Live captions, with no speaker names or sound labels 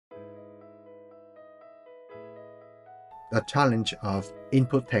the challenge of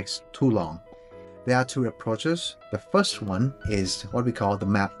input text too long. There are two approaches. The first one is what we call the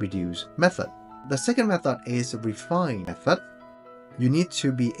map reduce method. The second method is a refine method. You need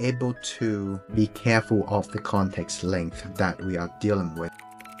to be able to be careful of the context length that we are dealing with.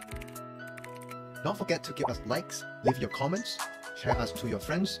 Don't forget to give us likes, leave your comments, share us to your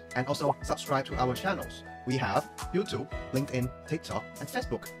friends, and also subscribe to our channels. We have YouTube, LinkedIn, TikTok, and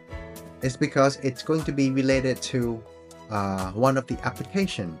Facebook. It's because it's going to be related to one of the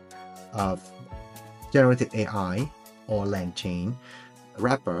application of generative AI or LangChain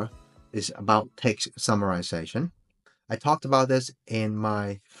wrapper is about text summarization. I talked about this in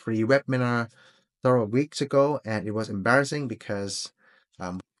my free webinar several weeks ago, and it was embarrassing because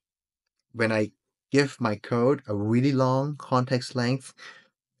when I give my code a really long context length,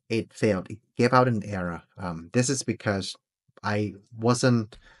 it failed. It gave out an error. This is because I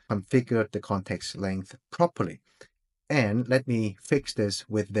wasn't configured the context length properly. And let me fix this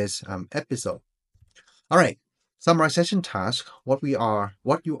with this episode. All right, summarization task. What you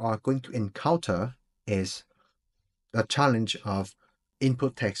are going to encounter is the challenge of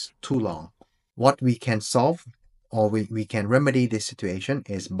input text too long. What we can solve or we can remedy this situation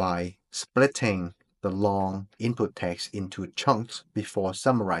is by splitting the long input text into chunks before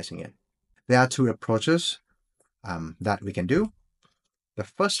summarizing it. There are two approaches that we can do. The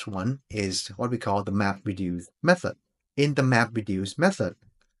first one is what we call the map reduce method. In the map reduce method,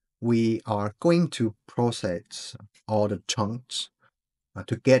 we are going to process all the chunks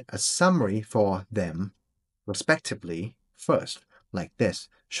to get a summary for them respectively first, like this.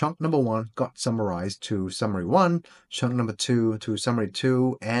 Chunk number 1 got summarized to summary 1, chunk number 2 to summary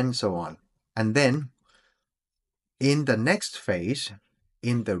 2, and so on. And then in the next phase,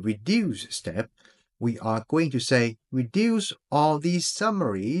 in the reduce step, we are going to say reduce all these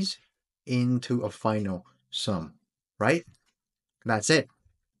summaries into a final sum, right? That's it.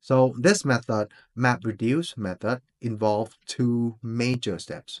 So this method, map reduce method, involves two major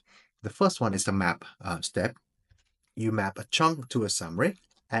steps. The first one is the map step. You map a chunk to a summary.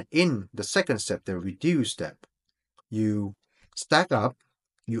 And in the second step, the reduce step, you stack up,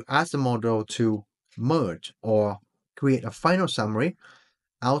 you ask the model to merge or create a final summary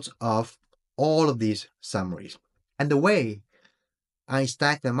out of all of these summaries. And the way I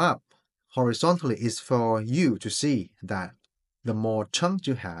stack them up horizontally is for you to see that the more chunks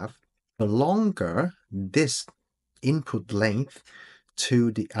you have, the longer this input length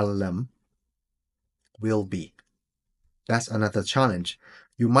to the LLM will be. That's another challenge.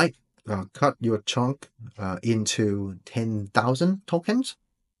 You might cut your chunk into 10,000 tokens.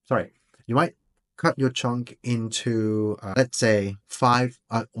 Sorry, you might cut your chunk into, let's say,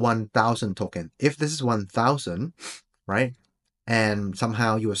 1,000 token. If this is 1,000, right, and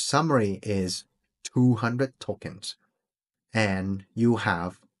somehow your summary is 200 tokens, and you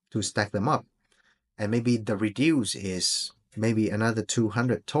have to stack them up, and maybe the reduce is maybe another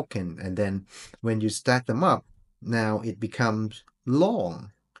 200 token, and then when you stack them up, now it becomes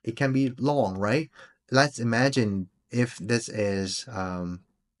long. It can be long, right? Let's imagine if this is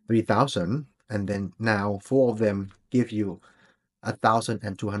 3,000, and then now 4 of them give you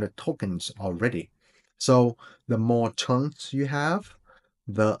 1,200 tokens already. So the more chunks you have,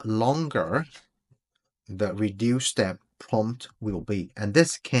 the longer the reduce step prompt will be. And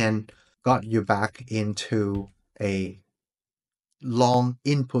this can got you back into a long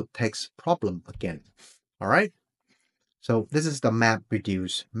input text problem again. All right. So this is the map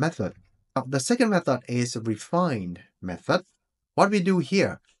reduce method. Now, the second method is a refined method. What we do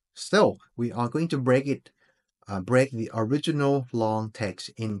here, still, we are going to break the original long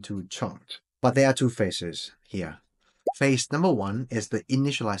text into chunks. But there are two phases here. Phase number 1 is the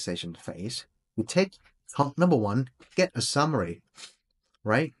initialization phase. We take chunk number 1, get a summary,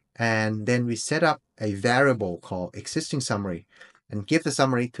 right? And then we set up a variable called existing summary and give the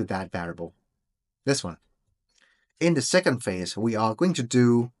summary to that variable. This one. In the second phase, we are going to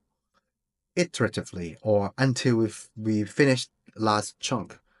do iteratively or until we finish last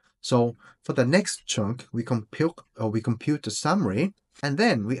chunk. So for the next chunk, we compute the summary, and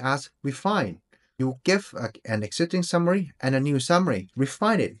then we ask refine. You give an existing summary and a new summary.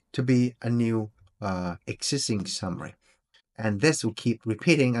 Refine it to be a new existing summary. And this will keep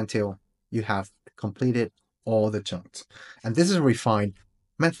repeating until you have completed all the chunks. And this is a refined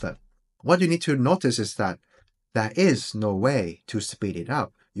method. What you need to notice is that there is no way to speed it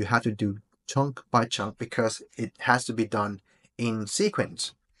up. You have to do chunk by chunk because it has to be done in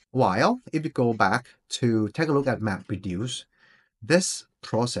sequence. While if you go back to take a look at map reduce, this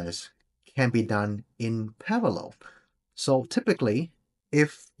process can be done in parallel. So typically,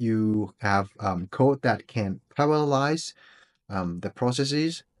 if you have code that can parallelize the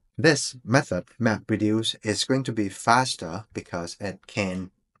processes, this method MapReduce is going to be faster because it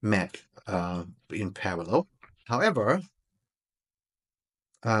can map in parallel. However,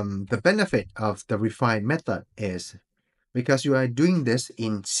 the benefit of the refined method is because you are doing this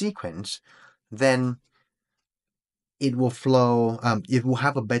in sequence, then it will flow, it will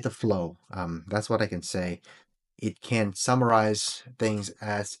have a better flow. That's what I can say. It can summarize things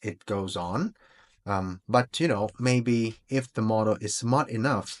as it goes on. But maybe if the model is smart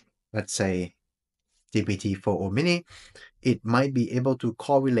enough, let's say GPT-4 or Mini, it might be able to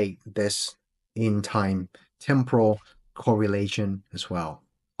correlate this in time, temporal correlation as well.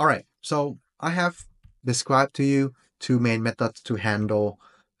 All right, so I have described to you two main methods to handle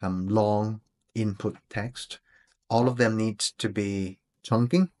long input text. All of them need to be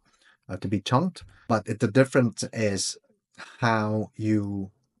chunking, to be chunked, but the difference is how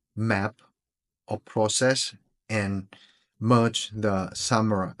you map or process and merge the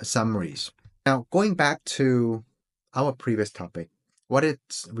summaries. Now, going back to our previous topic, what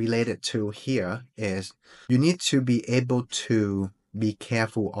it's related to here is you need to be able to be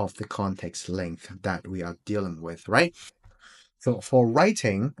careful of the context length that we are dealing with, right? So for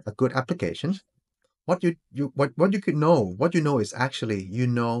writing a good application, what you know is actually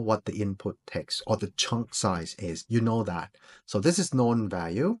what the input text or the chunk size is. You know that. So this is known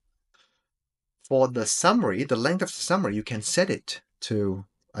value. For the summary, the length of the summary, you can set it to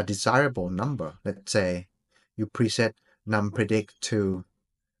a desirable number. Let's say you preset numPredict to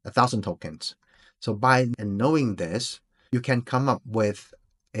 1,000 tokens. So by knowing this, you can come up with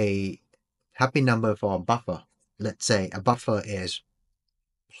a happy number for a buffer. Let's say a buffer is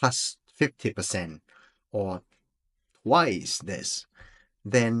plus 50% or twice this.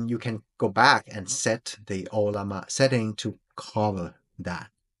 Then you can go back and set the Ollama setting to cover that,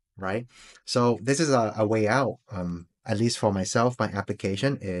 right? So this is a way out. At least for myself, my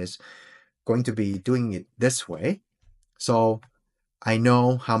application is going to be doing it this way. So I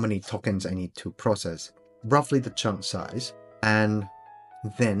know how many tokens I need to process, roughly the chunk size, and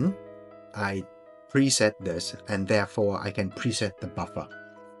then I preset this, and therefore I can preset the buffer.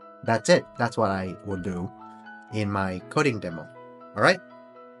 That's it. That's what I will do in my coding demo. All right.